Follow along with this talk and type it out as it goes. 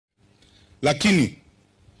Lakini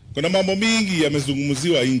kuna mambo mingi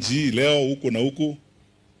yamezungumziwa nchi hii leo huko na huko.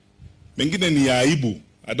 Mengine ni ya aibu.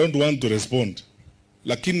 I don't want to respond.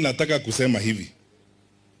 Lakini nataka kusema hivi.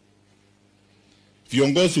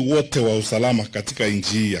 Viongozi wote wa usalama katika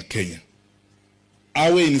nchi hii ya Kenya,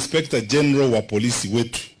 awe Inspector General wa polisi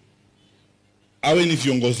wetu, awe ni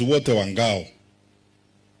viongozi wote wa ngao,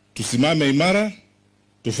 tusimame imara,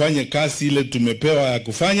 tufanye kazi ile tumepewa ya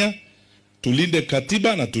kufanya, tulinde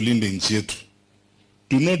katiba na tulinde nchi yetu.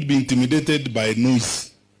 Do not be intimidated by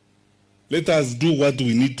noise. Let us do what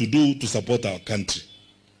we need to do to support our country.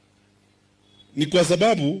 Ni kwa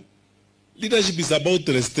sababu leadership is about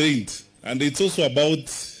restraint and it's also about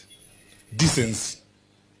decency.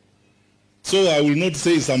 So I will not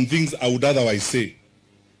say some things I would otherwise say.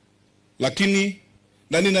 Lakini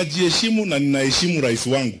na ninajiheshimu na ninaheshimu rais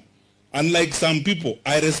wangu. Unlike some people,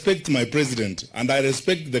 I respect my president and I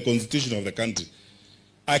respect the constitution of the country.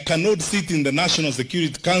 I cannot sit in the National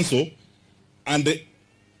Security Council and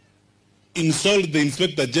insult the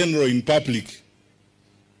Inspector General in public.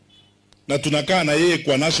 Na tunakaa na yeye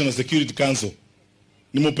kwa National Security Council.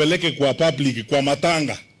 Nimupeleke kwa public, kwa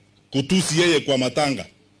matanga, kutusi yeye kwa matanga.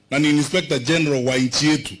 Na ni Inspector General wa nchi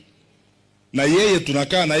yetu. Na yeye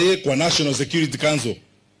tunakaa na yeye kwa National Security Council.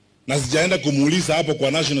 Na sijaenda kumuuliza hapo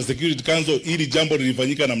kwa National Security Council ili jambo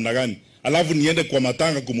lilifanyika namna gani. Alafu niende kwa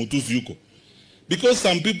matanga kumutusi yuko. Because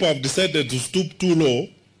some people have decided to stoop too low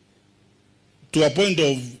to a point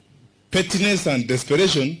of pettiness and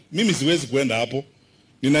desperation, mimi siwezi kuenda hapo.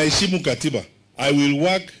 Ninaheshimu katiba. I will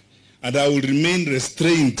work and I will remain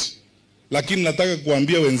restrained. Lakini nataka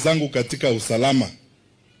kuambia wenzangu katika usalama,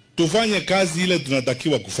 tufanye kazi ile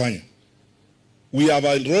tunatakiwa kufanya. We have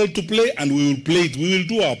a role to play and we will play it. We will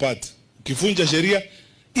do our part. Ukifunja sheria,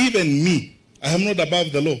 even me, I am not above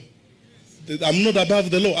the law. I'm not above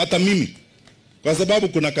the law, hata mimi. Kwa sababu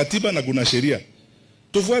kuna katiba na kuna sheria.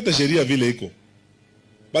 Tufuate sheria vile iko.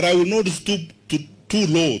 But I will not stoop too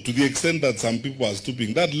low to the extent that some people are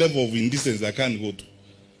stooping. That level of indecency I can't go to.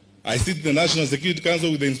 I sit in the National Security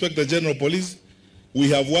Council with the Inspector General of Police. We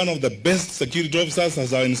have one of the best security officers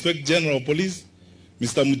as our Inspector General of Police.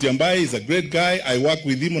 Mr. Matiang'I is a great guy. I work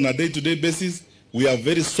with him on a day-to-day basis. We have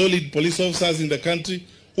very solid police officers in the country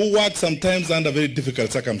who work sometimes under very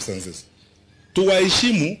difficult circumstances.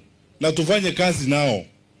 Tuwaheshimu na tufanye kazi nao.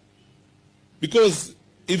 Because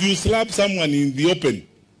if you slap someone in the open,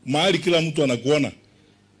 mahali kila mtu anakuona,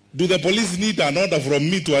 do the police need an order from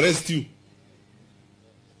me to arrest you?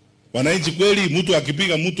 Wananchi kweli, mtu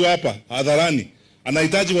akipiga mtu hapa hadharani,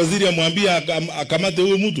 anahitaji waziri amwambie akamate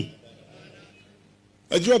huyo mtu?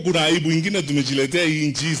 Najua kuna aibu ingine tumejiletea hii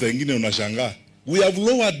nchi, saa ingine unashangaa. We have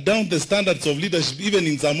lowered down the standards of leadership even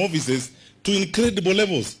in some offices to incredible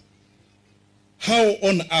levels. How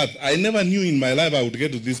on earth, I never knew in my life I would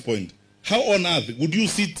get to this point. How on earth would you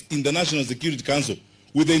sit in the National Security Council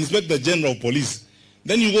with the Inspector General of Police,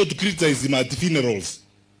 then you go to criticize him at funerals?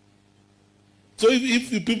 So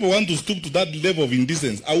if people want to stoop to that level of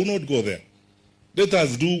indecency, I will not go there. Let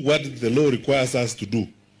us do what the law requires us to do.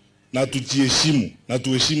 Na tujiheshimu, na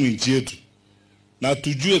tuheshimu nchi yetu. Na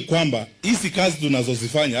tujue kwamba hizi kazi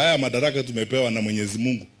tunazozifanya, haya madaraka tumepewa na Mwenyezi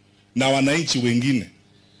Mungu na wananchi wengine,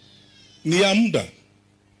 ni ya muda.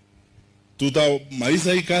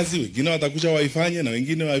 Tutamaliza hii kazi, wengine watakuja waifanye na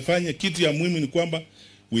wengine waifanye. Kitu ya muhimu ni kwamba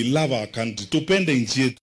we love our country. Tupende nchi yetu.